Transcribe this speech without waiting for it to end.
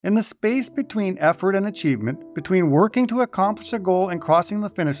In the space between effort and achievement, between working to accomplish a goal and crossing the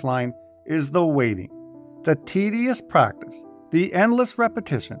finish line, is the waiting, the tedious practice, the endless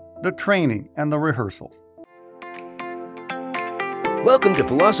repetition, the training, and the rehearsals. Welcome to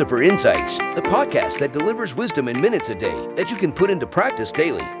Philosopher Insights, the podcast that delivers wisdom in minutes a day that you can put into practice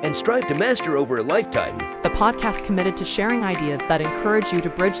daily and strive to master over a lifetime. The podcast committed to sharing ideas that encourage you to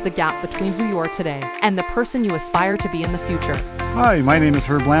bridge the gap between who you are today and the person you aspire to be in the future. Hi, my name is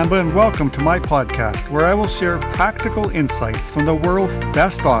Herb Lamba, and welcome to my podcast, where I will share practical insights from the world's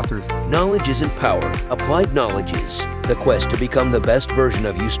best authors. Knowledge isn't power. Applied knowledge is. The quest to become the best version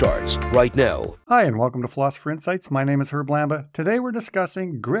of you starts right now. Hi, and welcome to Philosopher Insights. My name is Herb Lamba. Today we're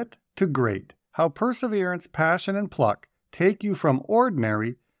discussing grit to great, how perseverance, passion, and pluck take you from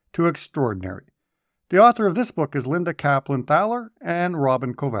ordinary to extraordinary. The author of this book is Kaplan Thaler and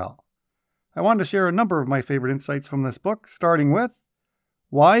Robin Koval. I wanted to share a number of my favorite insights from this book, starting with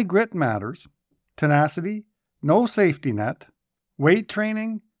why grit matters, tenacity, no safety net, weight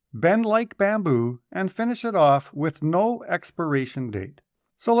training, bend like bamboo, and finish it off with no expiration date.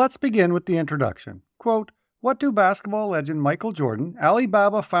 So let's begin with the introduction. Quote, what do basketball legend Michael Jordan,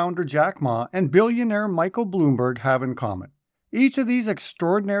 Alibaba founder Jack Ma, and billionaire Michael Bloomberg have in common? Each of these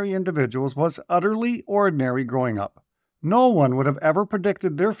extraordinary individuals was utterly ordinary growing up. No one would have ever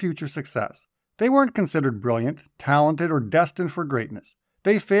predicted their future success. They weren't considered brilliant, talented, or destined for greatness.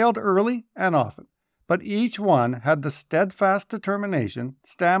 They failed early and often, but each one had the steadfast determination,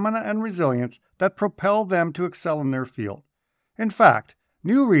 stamina, and resilience that propelled them to excel in their field. In fact,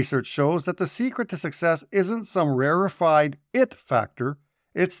 new research shows that the secret to success isn't some rarefied it factor,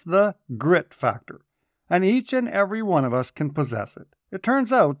 it's the grit factor, and each and every one of us can possess it. It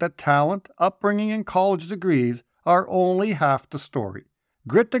turns out that talent, upbringing, and college degrees are only half the story.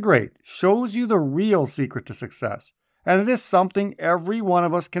 Grit to Great shows you the real secret to success, and it is something every one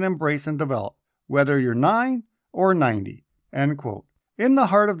of us can embrace and develop, whether you're 9 or 90. End quote. In the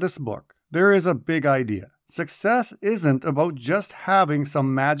heart of this book, there is a big idea. Success isn't about just having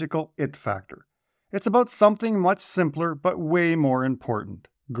some magical it factor. It's about something much simpler but way more important: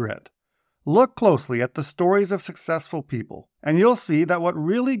 grit. Look closely at the stories of successful people, and you'll see that what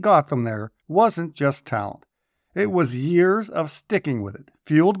really got them there wasn't just talent. It was years of sticking with it,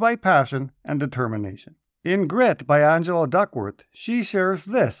 fueled by passion and determination. In Grit by Angela Duckworth, she shares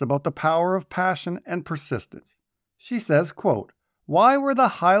this about the power of passion and persistence. She says, quote, why were the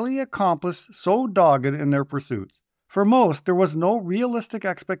highly accomplished so dogged in their pursuits? For most, there was no realistic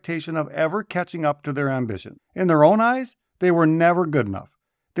expectation of ever catching up to their ambition. In their own eyes, they were never good enough.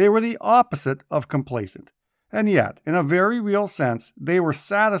 They were the opposite of complacent. And yet, in a very real sense, they were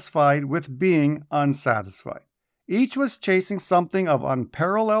satisfied with being unsatisfied. Each was chasing something of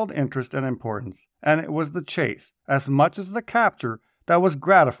unparalleled interest and importance, and it was the chase, as much as the capture, that was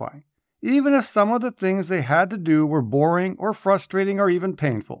gratifying. Even if some of the things they had to do were boring or frustrating or even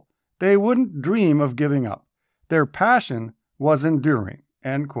painful, they wouldn't dream of giving up. Their passion was enduring.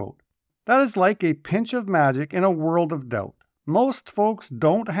 End quote. That is like a pinch of magic in a world of doubt. Most folks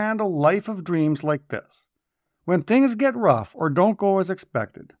don't handle life of dreams like this. When things get rough or don't go as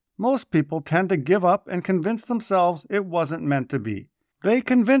expected, most people tend to give up and convince themselves it wasn't meant to be. They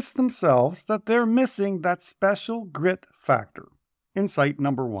convince themselves that they're missing that special grit factor. Insight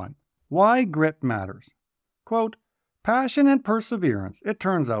number 1. Why grit matters. Quote, passion and perseverance, it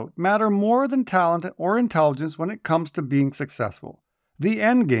turns out, matter more than talent or intelligence when it comes to being successful. The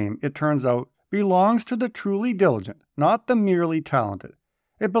end game, it turns out, belongs to the truly diligent, not the merely talented.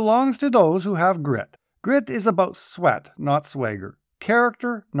 It belongs to those who have grit. Grit is about sweat, not swagger.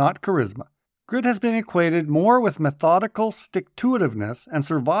 Character, not charisma. Grit has been equated more with methodical stick-to-itiveness and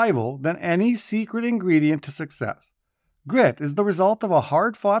survival than any secret ingredient to success. Grit is the result of a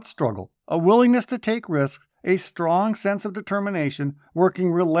hard-fought struggle, a willingness to take risks, a strong sense of determination,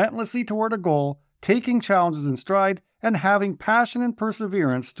 working relentlessly toward a goal, taking challenges in stride, and having passion and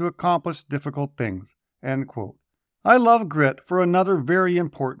perseverance to accomplish difficult things. End quote. I love grit for another very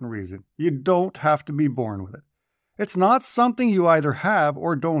important reason. You don't have to be born with it. It's not something you either have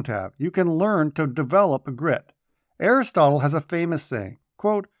or don't have. You can learn to develop grit. Aristotle has a famous saying,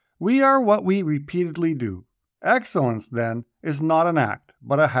 quote, we are what we repeatedly do. Excellence, then, is not an act,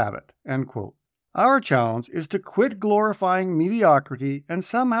 but a habit. End quote. Our challenge is to quit glorifying mediocrity and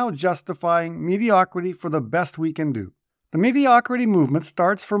somehow justifying mediocrity for the best we can do. The mediocrity movement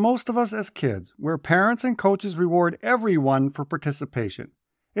starts for most of us as kids, where parents and coaches reward everyone for participation.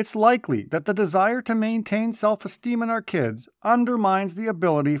 It's likely that the desire to maintain self-esteem in our kids undermines the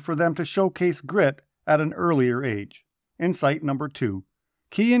ability for them to showcase grit at an earlier age. Insight number 2.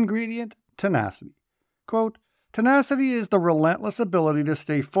 Key ingredient, tenacity. Quote, Tenacity is the relentless ability to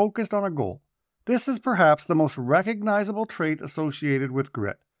stay focused on a goal. This is perhaps the most recognizable trait associated with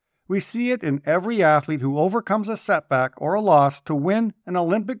grit. We see it in every athlete who overcomes a setback or a loss to win an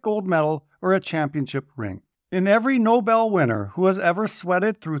Olympic gold medal or a championship ring. In every Nobel winner who has ever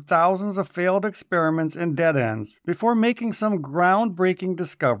sweated through thousands of failed experiments and dead ends before making some groundbreaking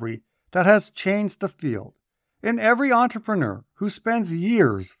discovery that has changed the field. In every entrepreneur who spends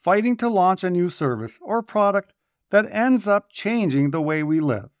years fighting to launch a new service or product that ends up changing the way we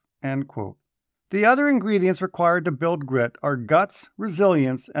live. End quote. The other ingredients required to build grit are guts,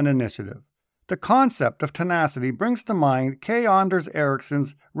 resilience, and initiative. The concept of tenacity brings to mind K. Anders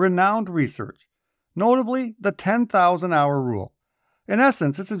Ericsson's renowned research, notably the 10,000-hour rule. In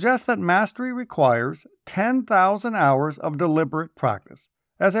essence, it suggests that mastery requires 10,000 hours of deliberate practice.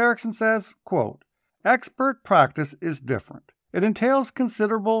 As Ericsson says, quote, "Expert practice is different. It entails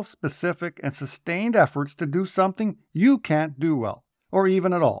considerable, specific, and sustained efforts to do something you can't do well, or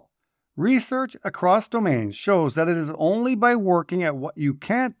even at all. Research across domains shows that it is only by working at what you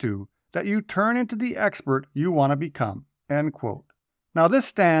can't do that you turn into the expert you want to become." End quote. Now, this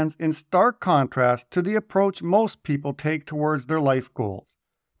stands in stark contrast to the approach most people take towards their life goals.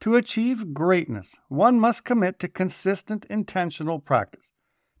 To achieve greatness, one must commit to consistent, intentional practice.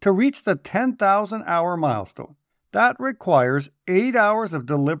 To reach the 10,000-hour milestone, that requires 8 hours of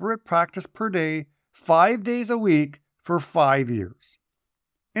deliberate practice per day, 5 days a week, for 5 years.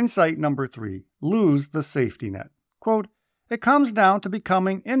 Insight number 3, lose the safety net. Quote, "It comes down to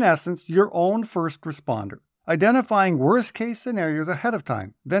becoming, in essence, your own first responder, identifying worst-case scenarios ahead of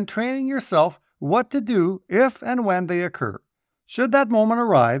time, then training yourself what to do if and when they occur. Should that moment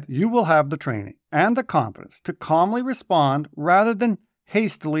arrive, you will have the training and the confidence to calmly respond rather than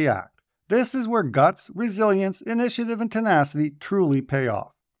hastily act. This is where guts, resilience, initiative, and tenacity truly pay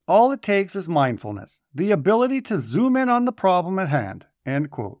off. All it takes is mindfulness, the ability to zoom in on the problem at hand."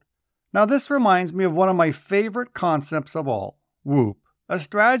 End quote. Now, this reminds me of one of my favorite concepts of all, WHOOP, a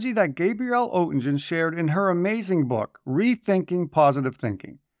strategy that Gabrielle Oettingen shared in her amazing book, Rethinking Positive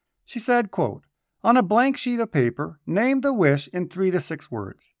Thinking. She said, quote, "On a blank sheet of paper, name the wish in 3 to 6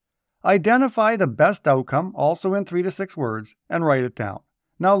 words. Identify the best outcome, also in 3 to 6 words, and write it down.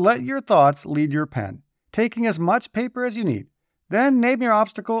 Now let your thoughts lead your pen, taking as much paper as you need. Then name your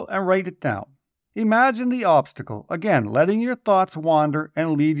obstacle and write it down. Imagine the obstacle, again letting your thoughts wander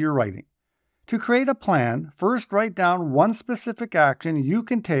and lead your writing. To create a plan, first write down one specific action you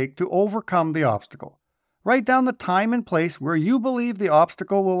can take to overcome the obstacle. Write down the time and place where you believe the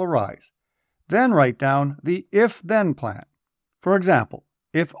obstacle will arise. Then write down the if-then plan. For example,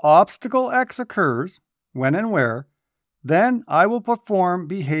 if obstacle X occurs, when and where, then I will perform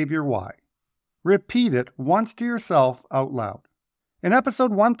behavior Y. Repeat it once to yourself out loud. In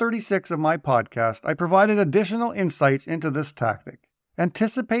episode 136 of my podcast, I provided additional insights into this tactic,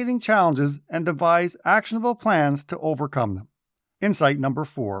 anticipating challenges and devise actionable plans to overcome them. Insight number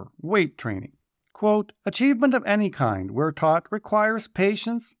 4, weight training. Quote, "Achievement of any kind, we're taught, requires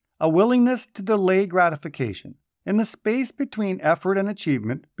patience, a willingness to delay gratification. In the space between effort and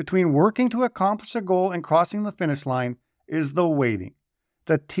achievement, between working to accomplish a goal and crossing the finish line, is the waiting,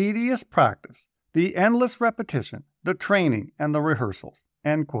 the tedious practice, the endless repetition, the training, and the rehearsals."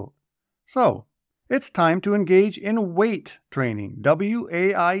 End quote. So, it's time to engage in weight training,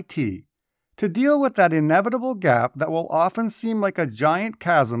 WAIT, to deal with that inevitable gap that will often seem like a giant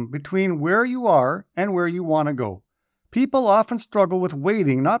chasm between where you are and where you want to go. People often struggle with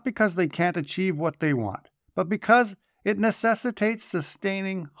waiting not because they can't achieve what they want, but because it necessitates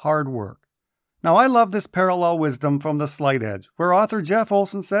sustaining hard work. Now, I love this parallel wisdom from The Slight Edge, where author Jeff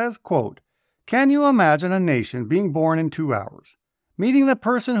Olson says, quote, "Can you imagine a nation being born in 2 hours? Meeting the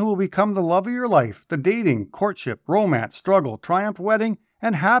person who will become the love of your life, the dating, courtship, romance, struggle, triumph, wedding,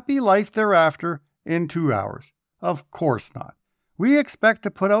 and happy life thereafter in 2 hours? Of course not. We expect to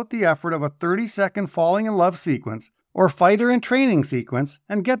put out the effort of a 30-second falling in love sequence or fighter and training sequence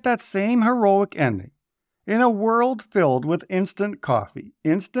and get that same heroic ending. In a world filled with instant coffee,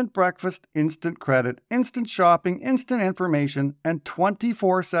 instant breakfast, instant credit, instant shopping, instant information, and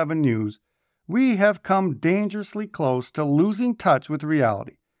 24/7 news, we have come dangerously close to losing touch with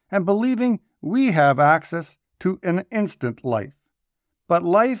reality and believing we have access to an instant life. But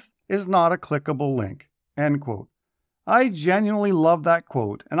life is not a clickable link." End quote. I genuinely love that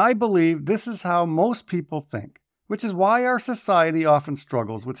quote, and I believe this is how most people think, which is why our society often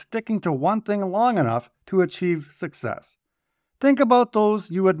struggles with sticking to one thing long enough to achieve success. Think about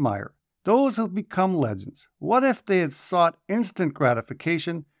those you admire, those who've become legends. What if they had sought instant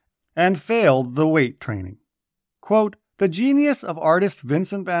gratification and failed the weight training? Quote, "The genius of artist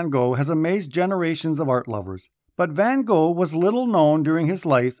Vincent van Gogh has amazed generations of art lovers, But Van Gogh was little known during his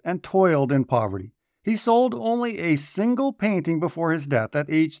life and toiled in poverty. He sold only a single painting before his death at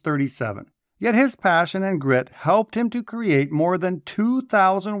age 37. Yet his passion and grit helped him to create more than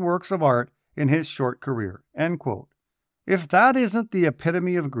 2,000 works of art in his short career." End quote. If that isn't the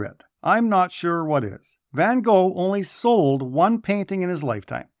epitome of grit, I'm not sure what is. Van Gogh only sold one painting in his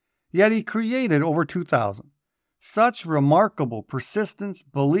lifetime, yet he created over 2,000. Such remarkable persistence,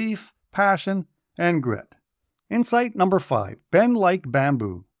 belief, passion, and grit. Insight number 5, bend like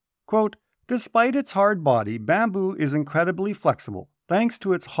bamboo. Quote, "Despite its hard body, bamboo is incredibly flexible, thanks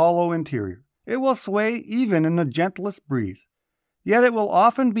to its hollow interior. It will sway even in the gentlest breeze. Yet it will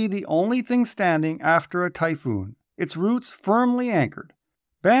often be the only thing standing after a typhoon, its roots firmly anchored.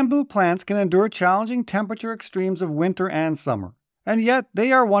 Bamboo plants can endure challenging temperature extremes of winter and summer, and yet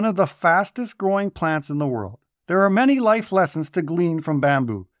they are one of the fastest growing plants in the world. There are many life lessons to glean from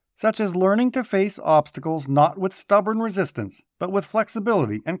bamboo, such as learning to face obstacles not with stubborn resistance, but with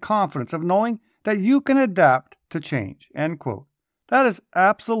flexibility and confidence of knowing that you can adapt to change." End quote. That is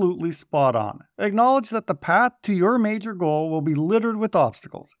absolutely spot on. Acknowledge that the path to your major goal will be littered with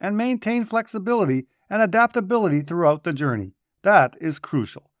obstacles, and maintain flexibility and adaptability throughout the journey. That is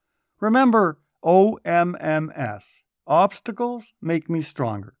crucial. Remember OMMS, obstacles make me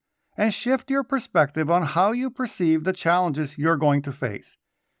stronger, and shift your perspective on how you perceive the challenges you're going to face.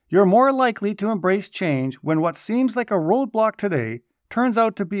 You're more likely to embrace change when what seems like a roadblock today turns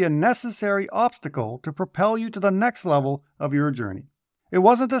out to be a necessary obstacle to propel you to the next level of your journey. It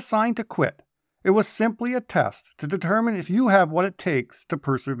wasn't a sign to quit. It was simply a test to determine if you have what it takes to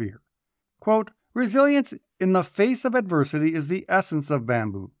persevere. Quote, "Resilience in the face of adversity is the essence of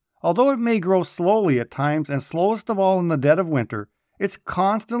bamboo. Although it may grow slowly at times and slowest of all in the dead of winter, it's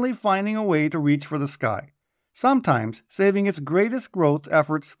constantly finding a way to reach for the sky, sometimes saving its greatest growth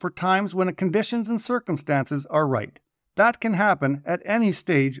efforts for times when the conditions and circumstances are right. That can happen at any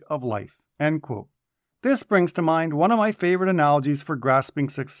stage of life." End quote. This brings to mind one of my favorite analogies for grasping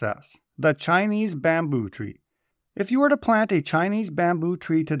success, the Chinese bamboo tree. If you were to plant a Chinese bamboo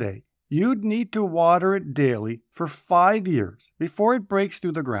tree today, you'd need to water it daily for 5 years before it breaks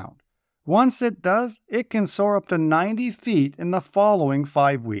through the ground. Once it does, it can soar up to 90 feet in the following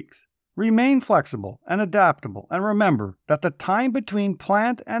 5 weeks. Remain flexible and adaptable, and remember that the time between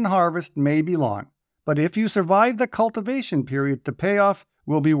plant and harvest may be long, but if you survive the cultivation period, the payoff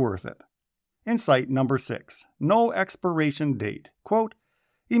will be worth it. Insight number 6, no expiration date. Quote,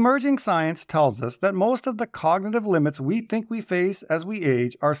 "Emerging science tells us that most of the cognitive limits we think we face as we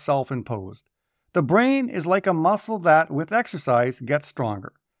age are self-imposed. The brain is like a muscle that, with exercise, gets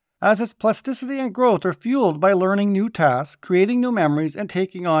stronger, as its plasticity and growth are fueled by learning new tasks, creating new memories, and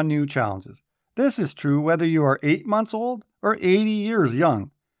taking on new challenges. This is true whether you are 8 months old or 80 years young.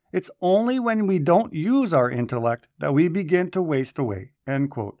 It's only when we don't use our intellect that we begin to waste away."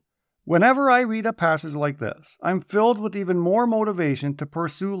 End quote. Whenever I read a passage like this, I'm filled with even more motivation to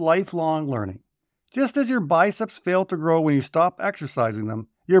pursue lifelong learning. Just as your biceps fail to grow when you stop exercising them,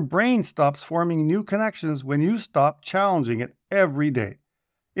 your brain stops forming new connections when you stop challenging it every day.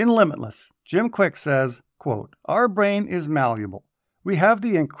 In Limitless, Jim Quick says, quote, "Our brain is malleable. We have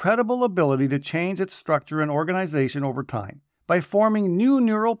the incredible ability to change its structure and organization over time by forming new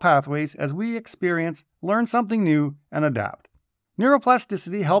neural pathways as we experience, learn something new, and adapt.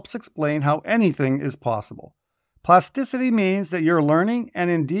 Neuroplasticity helps explain how anything is possible. Plasticity means that you're learning, and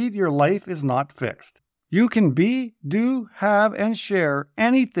indeed your life is not fixed. You can be, do, have, and share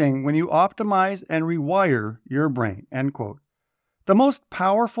anything when you optimize and rewire your brain." End quote. The most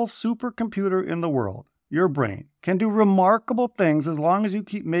powerful supercomputer in the world, your brain, can do remarkable things as long as you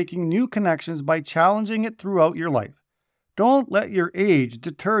keep making new connections by challenging it throughout your life. Don't let your age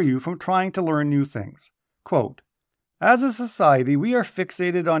deter you from trying to learn new things. Quote, "As a society, we are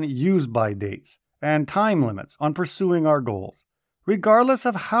fixated on use-by dates and time limits on pursuing our goals. Regardless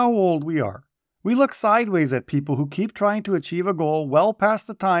of how old we are, we look sideways at people who keep trying to achieve a goal well past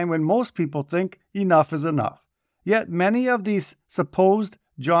the time when most people think enough is enough. Yet many of these supposed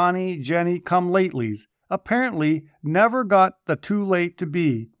Johnny, Jenny, come-latelys apparently never got the too late to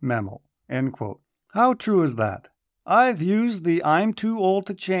be memo." End quote. How true is that? I've used the "I'm too old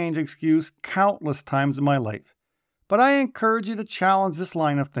to change" excuse countless times in my life. But I encourage you to challenge this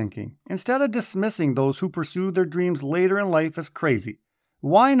line of thinking. Instead of dismissing those who pursue their dreams later in life as crazy,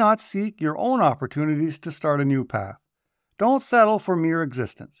 why not seek your own opportunities to start a new path? Don't settle for mere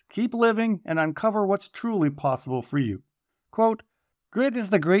existence. Keep living and uncover what's truly possible for you. Quote, "Grit is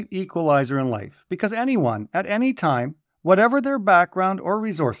the great equalizer in life because anyone, at any time, whatever their background or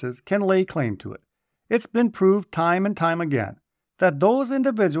resources, can lay claim to it. It's been proved time and time again. that those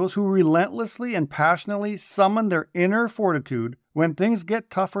individuals who relentlessly and passionately summon their inner fortitude when things get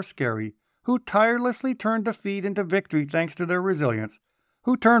tough or scary, who tirelessly turn defeat into victory thanks to their resilience,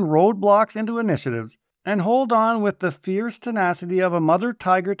 who turn roadblocks into initiatives, and hold on with the fierce tenacity of a mother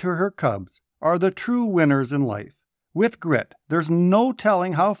tiger to her cubs, are the true winners in life. With grit, there's no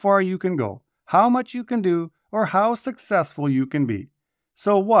telling how far you can go, how much you can do, or how successful you can be.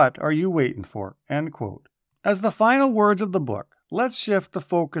 So what are you waiting for? End quote. As the final words of the book, let's shift the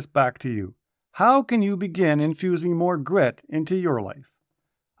focus back to you. How can you begin infusing more grit into your life?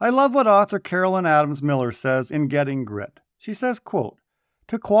 I love what author Carolyn Adams Miller says in Getting Grit. She says, quote,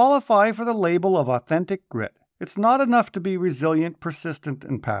 "To qualify for the label of authentic grit, it's not enough to be resilient, persistent,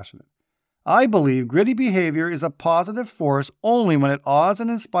 and passionate. I believe gritty behavior is a positive force only when it awes and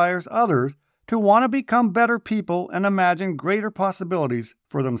inspires others to want to become better people and imagine greater possibilities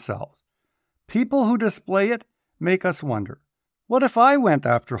for themselves. People who display it make us wonder, what if I went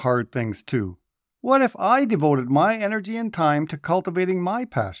after hard things too? What if I devoted my energy and time to cultivating my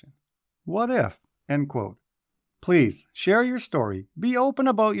passion? What if?" End quote. Please share your story. Be open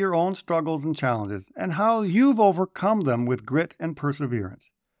about your own struggles and challenges and how you've overcome them with grit and perseverance.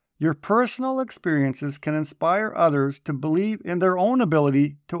 Your personal experiences can inspire others to believe in their own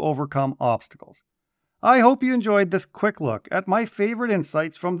ability to overcome obstacles. I hope you enjoyed this quick look at my favorite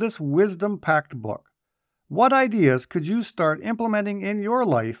insights from this wisdom-packed book. What ideas could you start implementing in your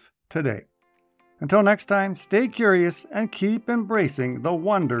life today? Until next time, stay curious and keep embracing the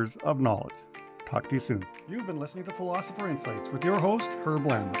wonders of knowledge. Talk to you soon. You've been listening to Philosopher Insights with your host, Herb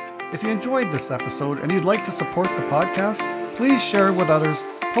Lambert. If you enjoyed this episode and you'd like to support the podcast, please share it with others,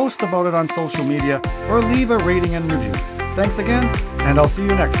 post about it on social media, or leave a rating and review. Thanks again, and I'll see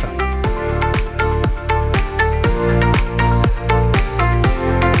you next time.